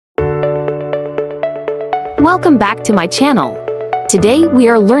Welcome back to my channel. Today we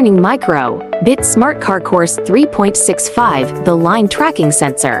are learning Micro-Bit Smart Car Course 3.65, the line tracking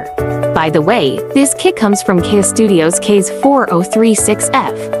sensor. By the way, this kit comes from Keyestudio's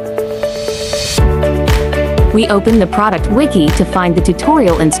KS4036F. We open the product wiki to find the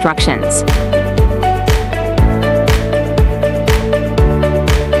tutorial instructions.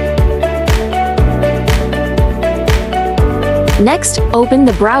 Next, open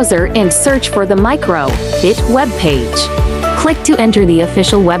the browser and search for the Micro-Bit web page. Click to enter the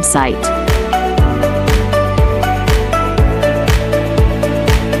official website.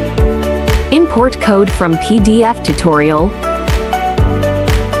 Import code from PDF tutorial.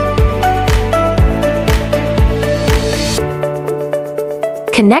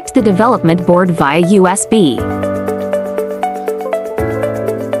 Connect the development board via USB.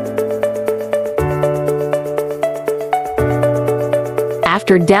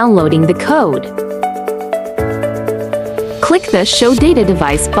 After downloading the code, click the Show Data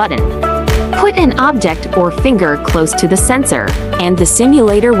Device button. Put an object or finger close to the sensor, and the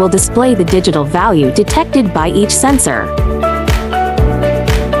simulator will display the digital value detected by each sensor.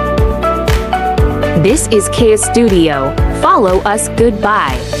 This is Keyestudio. Follow us.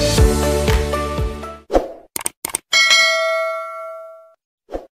 Goodbye.